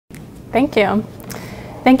Thank you.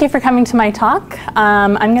 Thank you for coming to my talk.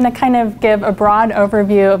 I'm going to kind of give a broad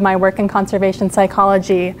overview of my work in conservation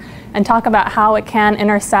psychology and talk about how it can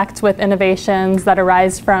intersect with innovations that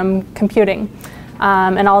arise from computing.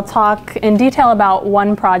 And I'll talk in detail about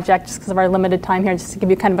one project just because of our limited time here, just to give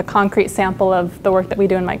you kind of a concrete sample of the work that we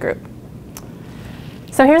do in my group.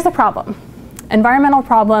 So here's the problem. Environmental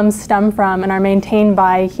problems stem from and are maintained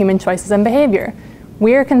by human choices and behavior.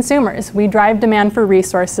 We are consumers. We drive demand for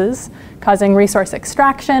resources, causing resource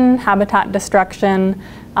extraction, habitat destruction,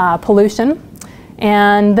 pollution.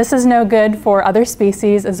 And this is no good for other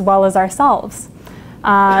species as well as ourselves.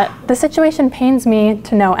 The situation pains me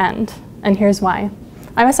to no end, and here's why.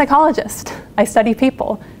 I'm a psychologist. I study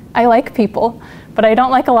people. I like people, but I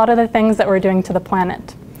don't like a lot of the things that we're doing to the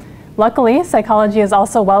planet. Luckily, psychology is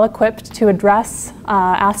also well equipped to address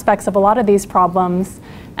aspects of a lot of these problems,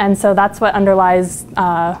 and so that's what underlies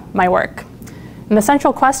my work. And the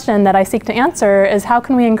central question that I seek to answer is how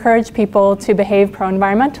can we encourage people to behave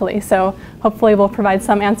pro-environmentally? So hopefully we'll provide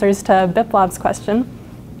some answers to Biplav's question.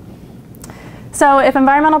 So if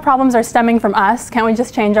environmental problems are stemming from us, can't we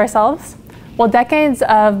just change ourselves? Well, decades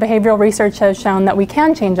of behavioral research has shown that we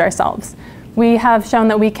can change ourselves. We have shown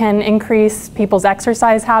that we can increase people's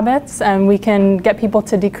exercise habits and we can get people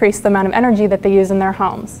to decrease the amount of energy that they use in their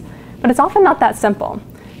homes. But it's often not that simple,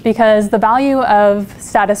 because the value of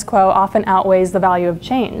status quo often outweighs the value of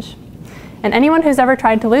change. And anyone who's ever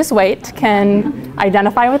tried to lose weight can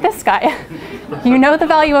identify with this guy. You know the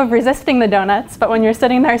value of resisting the donuts, but when you're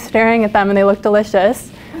sitting there staring at them and they look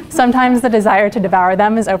delicious, sometimes the desire to devour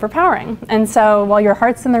them is overpowering. And so while your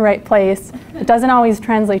heart's in the right place, it doesn't always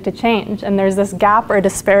translate to change. And there's this gap or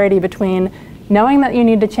disparity between knowing that you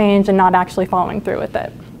need to change and not actually following through with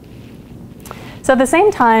it. So at the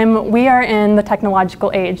same time, we are in the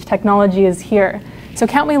technological age. Technology is here. So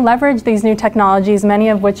can't we leverage these new technologies, many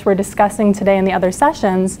of which we're discussing today in the other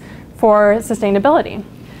sessions, for sustainability?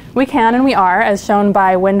 We can and we are, as shown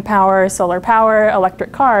by wind power, solar power,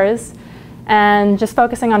 electric cars. And just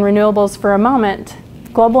focusing on renewables for a moment,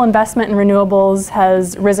 global investment in renewables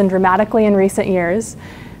has risen dramatically in recent years,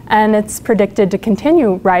 and it's predicted to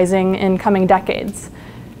continue rising in coming decades.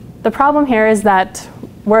 The problem here is that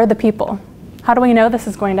where are the people? How do we know this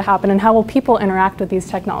is going to happen, and how will people interact with these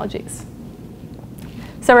technologies?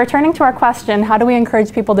 So returning to our question, how do we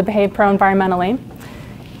encourage people to behave pro-environmentally?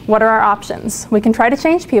 What are our options? We can try to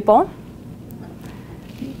change people,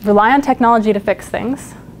 rely on technology to fix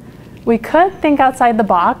things. We could think outside the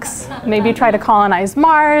box, maybe try to colonize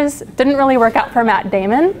Mars. Didn't really work out for Matt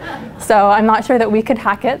Damon, so I'm not sure that we could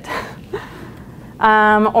hack it.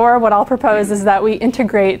 Or what I'll propose is that we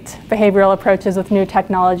integrate behavioral approaches with new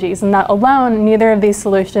technologies, and that alone, neither of these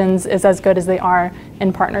solutions is as good as they are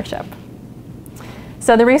in partnership.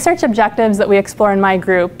 So the research objectives that we explore in my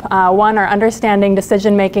group, one are understanding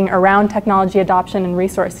decision-making around technology adoption and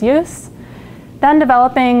resource use, then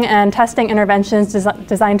developing and testing interventions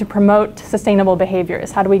designed to promote sustainable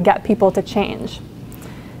behaviors. How do we get people to change?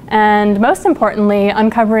 And most importantly,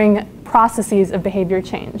 uncovering processes of behavior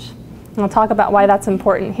change. And I'll talk about why that's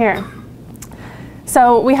important here.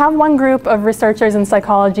 So we have one group of researchers in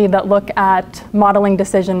psychology that look at modeling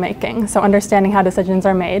decision-making, so understanding how decisions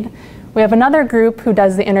are made. We have another group who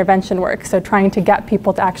does the intervention work, so trying to get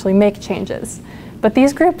people to actually make changes. But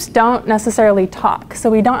these groups don't necessarily talk, so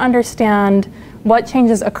we don't understand what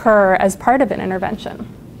changes occur as part of an intervention.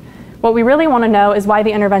 What we really want to know is why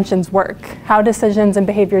the interventions work, how decisions and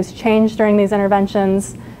behaviors change during these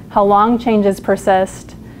interventions, how long changes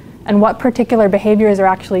persist, and what particular behaviors are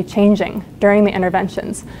actually changing during the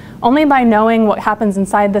interventions. Only by knowing what happens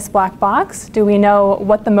inside this black box do we know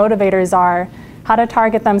what the motivators are, how to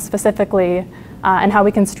target them specifically, and how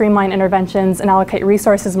we can streamline interventions and allocate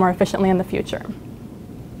resources more efficiently in the future.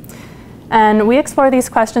 And we explore these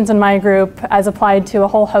questions in my group as applied to a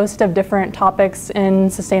whole host of different topics in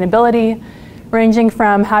sustainability, ranging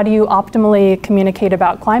from how do you optimally communicate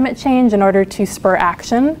about climate change in order to spur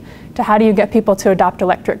action, to how do you get people to adopt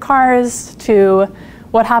electric cars, to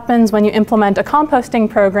what happens when you implement a composting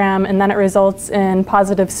program and then it results in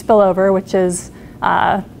positive spillover, which is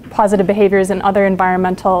positive behaviors in other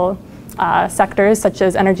environmental sectors such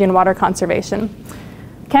as energy and water conservation.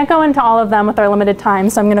 Can't go into all of them with our limited time,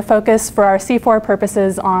 so I'm going to focus for our C4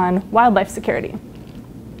 purposes on wildlife security.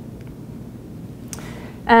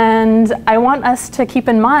 And I want us to keep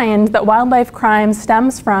in mind that wildlife crime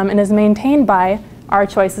stems from and is maintained by our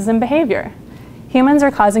choices and behavior. Humans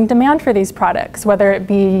are causing demand for these products, whether it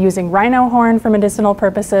be using rhino horn for medicinal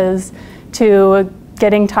purposes, to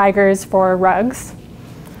getting tigers for rugs,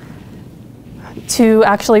 to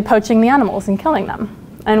actually poaching the animals and killing them.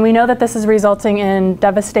 And we know that this is resulting in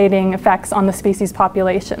devastating effects on the species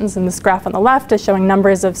populations. And this graph on the left is showing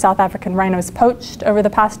numbers of South African rhinos poached over the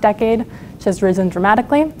past decade, which has risen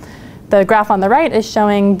dramatically. The graph on the right is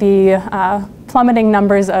showing the plummeting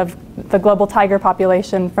numbers of the global tiger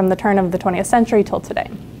population from the turn of the 20th century till today.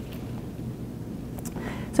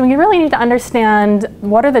 So we really need to understand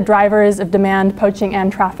what are the drivers of demand, poaching,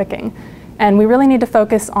 and trafficking. And we really need to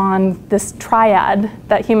focus on this triad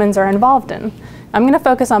that humans are involved in. I'm going to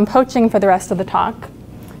focus on poaching for the rest of the talk,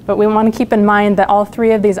 but we want to keep in mind that all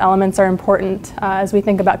three of these elements are important as we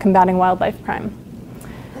think about combating wildlife crime.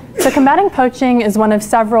 So combating poaching is one of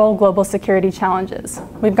several global security challenges.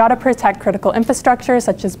 We've got to protect critical infrastructure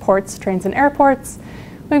such as ports, trains, and airports.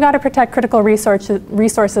 We've got to protect critical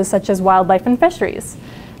resources such as wildlife and fisheries.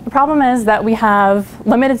 The problem is that we have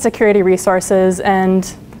limited security resources and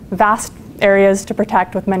vast areas to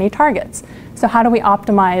protect with many targets. So how do we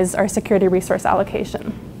optimize our security resource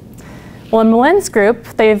allocation? Well, in Malin's group,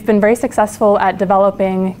 they've been very successful at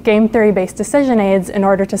developing game theory-based decision aids in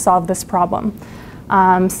order to solve this problem.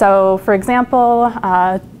 So, for example,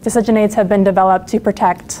 decision aids have been developed to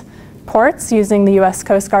protect ports using the US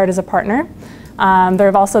Coast Guard as a partner. There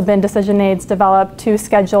have also been decision aids developed to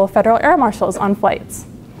schedule federal air marshals on flights.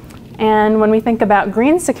 And when we think about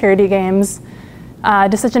green security games,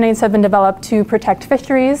 decision aids have been developed to protect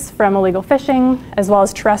fisheries from illegal fishing, as well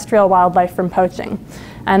as terrestrial wildlife from poaching.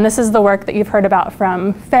 And this is the work that you've heard about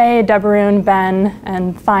from Faye, Deborun, Ben,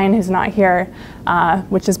 and Fine, who's not here,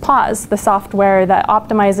 which is PAWS, the software that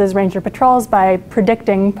optimizes ranger patrols by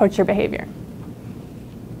predicting poacher behavior.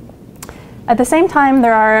 At the same time,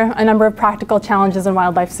 there are a number of practical challenges in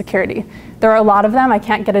wildlife security. There are a lot of them. I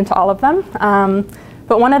can't get into all of them.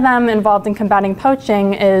 But one of them involved in combating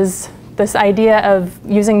poaching is this idea of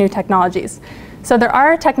using new technologies. So there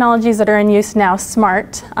are technologies that are in use now,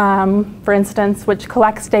 SMART, for instance, which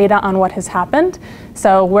collects data on what has happened.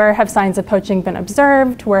 So where have signs of poaching been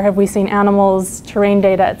observed? Where have we seen animals, terrain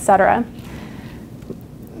data, et cetera?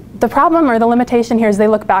 The problem or the limitation here is they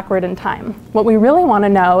look backward in time. What we really want to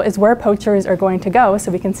know is where poachers are going to go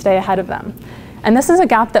so we can stay ahead of them. And this is a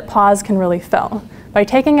gap that PAWS can really fill. By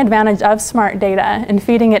taking advantage of SMART data and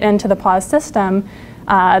feeding it into the PAWS system,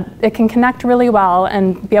 it can connect really well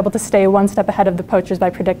and be able to stay one step ahead of the poachers by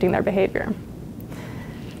predicting their behavior.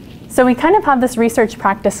 So we kind of have this research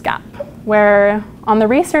practice gap where on the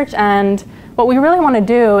research end, what we really want to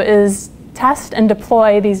do is test and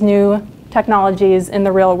deploy these new technologies in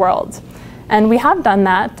the real world. And we have done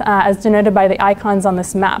that, as denoted by the icons on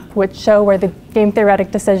this map, which show where the game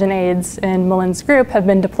theoretic decision aids in Malin's group have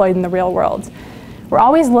been deployed in the real world. We're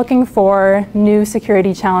always looking for new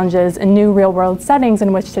security challenges and new real-world settings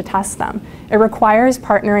in which to test them. It requires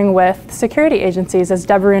partnering with security agencies, as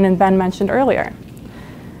Deborun and Ben mentioned earlier.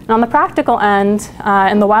 And on the practical end,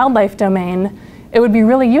 in the wildlife domain, it would be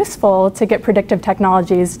really useful to get predictive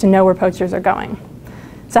technologies to know where poachers are going.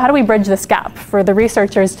 So how do we bridge this gap for the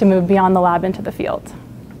researchers to move beyond the lab into the field?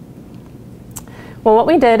 Well, what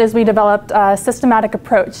we did is we developed a systematic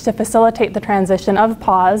approach to facilitate the transition of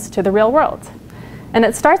PAWS to the real world. And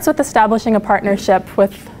it starts with establishing a partnership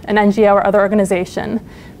with an NGO or other organization,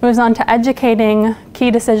 moves on to educating key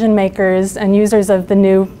decision makers and users of the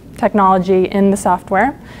new technology in the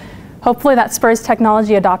software. Hopefully that spurs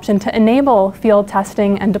technology adoption to enable field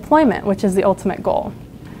testing and deployment, which is the ultimate goal.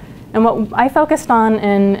 And what I focused on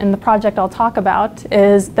in the project I'll talk about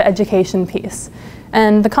is the education piece.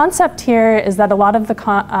 And the concept here is that a lot of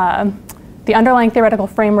the underlying theoretical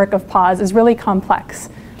framework of PAWS is really complex.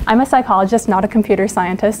 I'm a psychologist, not a computer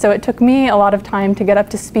scientist, so it took me a lot of time to get up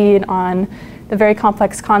to speed on the very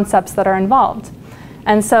complex concepts that are involved.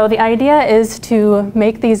 And so the idea is to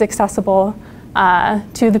make these accessible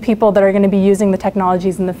to the people that are going to be using the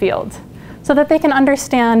technologies in the field, so that they can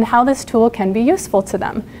understand how this tool can be useful to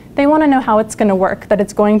them. They want to know how it's going to work, that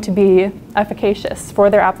it's going to be efficacious for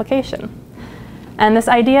their application. And this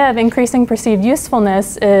idea of increasing perceived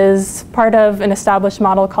usefulness is part of an established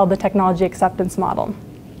model called the technology acceptance model.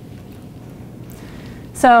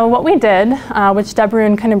 So what we did, which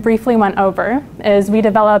Deborun kind of briefly went over, is we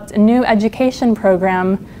developed a new education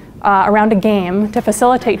program around a game to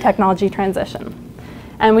facilitate technology transition.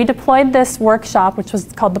 And we deployed this workshop, which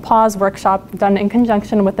was called the PAWS workshop, done in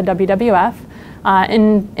conjunction with the WWF,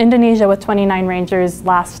 in Indonesia with 29 rangers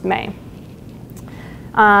last May.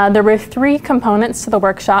 There were 3 components to the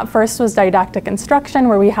workshop. First was didactic instruction,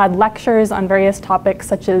 where we had lectures on various topics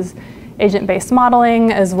such as agent-based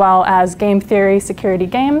modeling, as well as game theory, security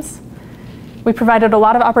games. We provided a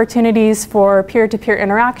lot of opportunities for peer-to-peer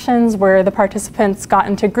interactions where the participants got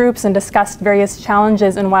into groups and discussed various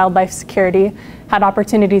challenges in wildlife security, had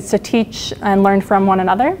opportunities to teach and learn from one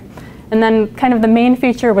another. And then kind of the main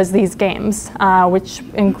feature was these games, which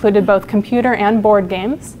included both computer and board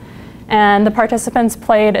games. And the participants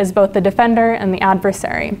played as both the defender and the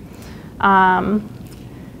adversary.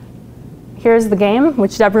 Here's the game,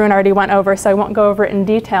 which Debruin already went over, so I won't go over it in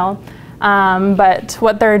detail. But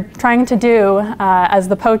what they're trying to do as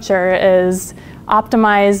the poacher is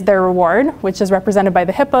optimize their reward, which is represented by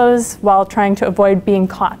the hippos, while trying to avoid being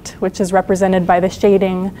caught, which is represented by the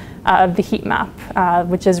shading of the heat map,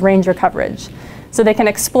 which is ranger coverage. So they can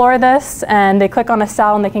explore this, and they click on a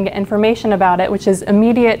cell and they can get information about it, which is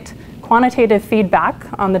immediate quantitative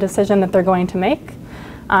feedback on the decision that they're going to make.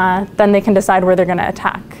 Then they can decide where they're going to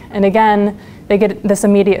attack. And again, they get this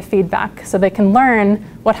immediate feedback, so they can learn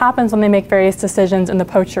what happens when they make various decisions in the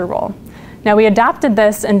poacher role. Now, we adapted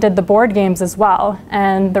this and did the board games as well,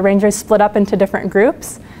 and the rangers split up into different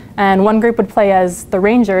groups, and one group would play as the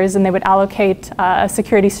rangers, and they would allocate a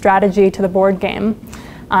security strategy to the board game,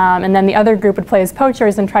 and then the other group would play as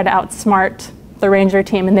poachers and try to outsmart the ranger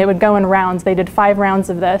team, and they would go in rounds. They did 5 rounds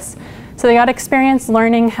of this, so they got experience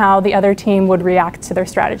learning how the other team would react to their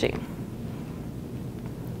strategy.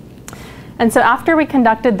 And so after we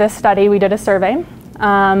conducted this study, we did a survey,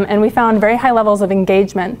 and we found very high levels of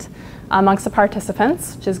engagement amongst the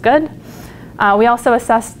participants, which is good. We also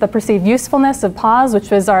assessed the perceived usefulness of pause, which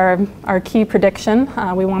was our key prediction.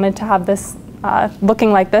 We wanted to have this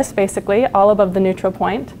looking like this, basically, all above the neutral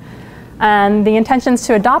point. And the intentions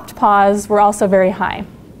to adopt pause were also very high.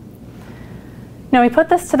 Now, we put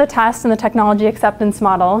this to the test in the technology acceptance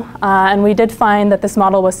model, and we did find that this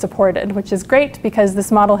model was supported, which is great because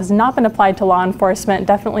this model has not been applied to law enforcement,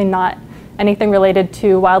 definitely not anything related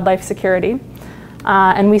to wildlife security.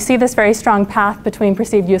 And we see this very strong path between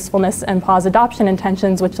perceived usefulness and pause adoption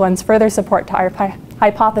intentions, which lends further support to our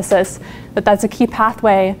hypothesis that that's a key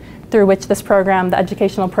pathway through which this program, the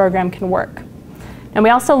educational program, can work. And we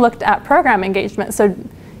also looked at program engagement. So,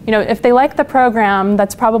 you know, if they like the program,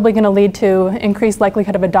 that's probably going to lead to increased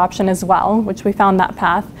likelihood of adoption as well, which we found that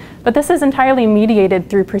path. But this is entirely mediated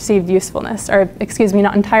through perceived usefulness, or excuse me,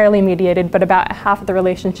 not entirely mediated, but about half of the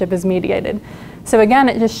relationship is mediated. So again,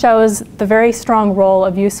 it just shows the very strong role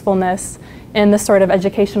of usefulness in this sort of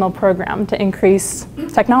educational program to increase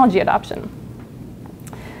technology adoption.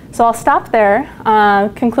 So I'll stop there.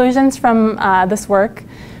 Conclusions from this work.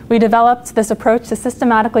 We developed this approach to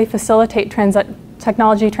systematically facilitate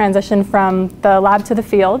technology transition from the lab to the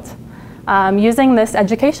field using this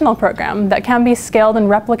educational program that can be scaled and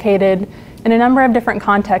replicated in a number of different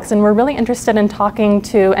contexts. And we're really interested in talking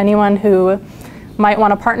to anyone who might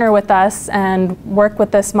want to partner with us and work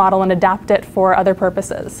with this model and adapt it for other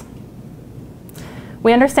purposes.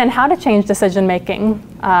 We understand how to change decision making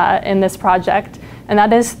in this project, and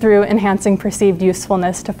that is through enhancing perceived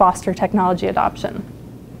usefulness to foster technology adoption.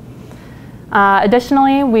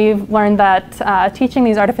 Additionally, we've learned that teaching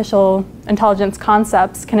these artificial intelligence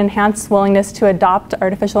concepts can enhance willingness to adopt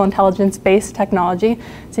artificial intelligence-based technology.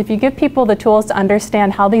 So if you give people the tools to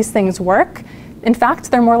understand how these things work, in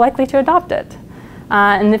fact, they're more likely to adopt it.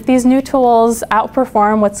 And if these new tools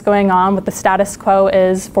outperform what's going on, what the status quo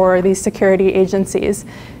is for these security agencies,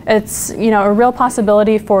 it's, you know, a real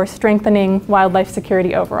possibility for strengthening wildlife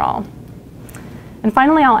security overall. And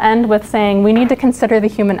finally, I'll end with saying we need to consider the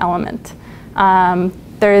human element.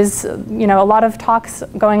 There's, you know, a lot of talks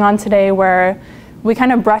going on today where we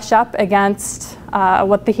kind of brush up against how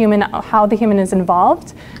the human is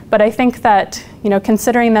involved. But I think that, you know,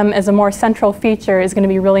 considering them as a more central feature is going to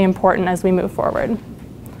be really important as we move forward.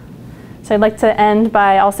 So I'd like to end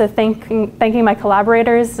by also thanking my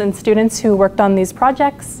collaborators and students who worked on these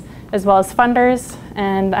projects, as well as funders,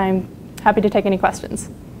 and I'm happy to take any questions.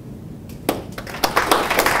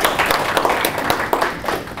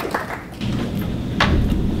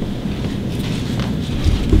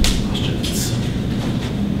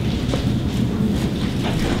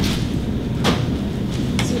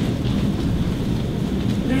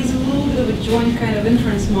 Joint kind of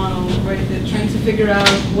inference model, right? They're trying to figure out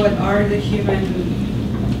what are the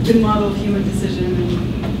model of human decision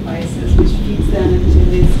and biases, which feeds them into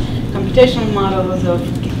these computational models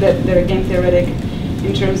that are game theoretic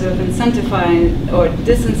in terms of incentivizing or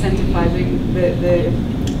disincentivizing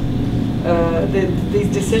these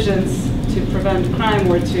decisions to prevent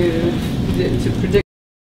crime or to predict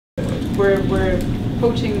where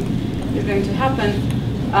poaching is going to happen.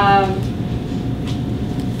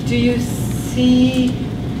 Do you see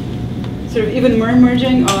sort of even more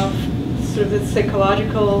merging of sort of the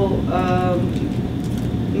psychological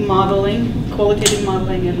modeling, qualitative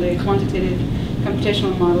modeling, and the quantitative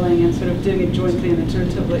computational modeling, and sort of doing it jointly and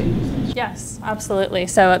iteratively. Yes, absolutely.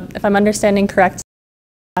 So if I'm understanding correct,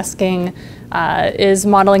 asking, is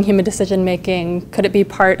modeling human decision making, could it be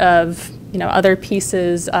part of other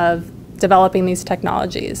pieces of developing these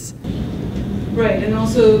technologies? Right, and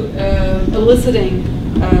also eliciting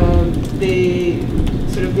the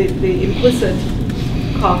implicit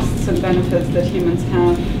costs and benefits that humans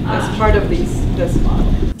have as part of this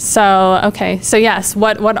model. So, okay, so yes,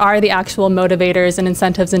 what are the actual motivators and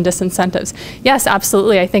incentives and disincentives? Yes,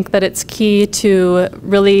 absolutely. I think that it's key to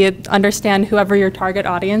really understand whoever your target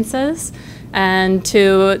audience is and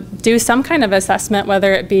to do some kind of assessment,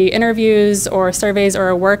 whether it be interviews or surveys or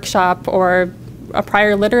a workshop or a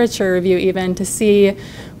prior literature review even, to see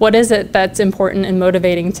what is it that's important and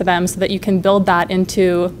motivating to them so that you can build that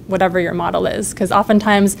into whatever your model is. Because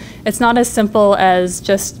oftentimes it's not as simple as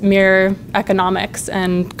just mere economics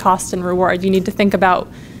and cost and reward. You need to think about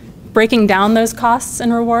breaking down those costs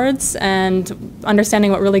and rewards and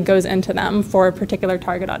understanding what really goes into them for a particular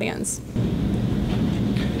target audience.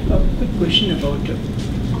 A quick question about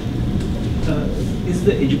is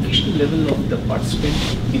the educational level of the participant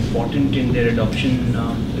important in their adoption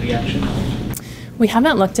reaction? We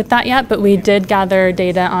haven't looked at that yet, but we did gather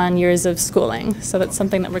data on years of schooling, so that's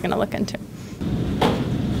something that we're going to look into.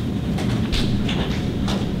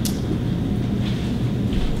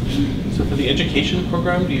 So for the education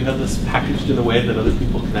program, do you have this packaged in a way that other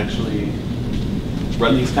people can actually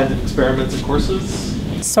run these kinds of experiments and courses?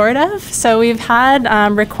 Sort of. So we've had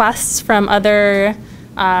requests from other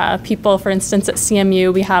people. For instance, at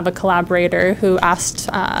CMU, we have a collaborator who asked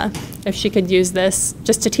if she could use this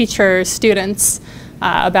just to teach her students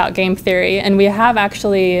about game theory. And we have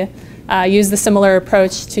actually used the similar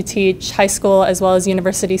approach to teach high school as well as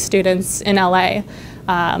university students in LA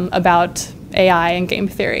about AI and game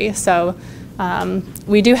theory. So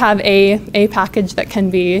we do have a package that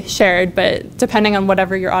can be shared, but depending on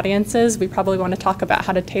whatever your audience is, we probably want to talk about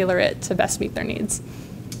how to tailor it to best meet their needs.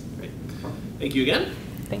 Great. Thank you again.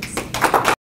 Thanks.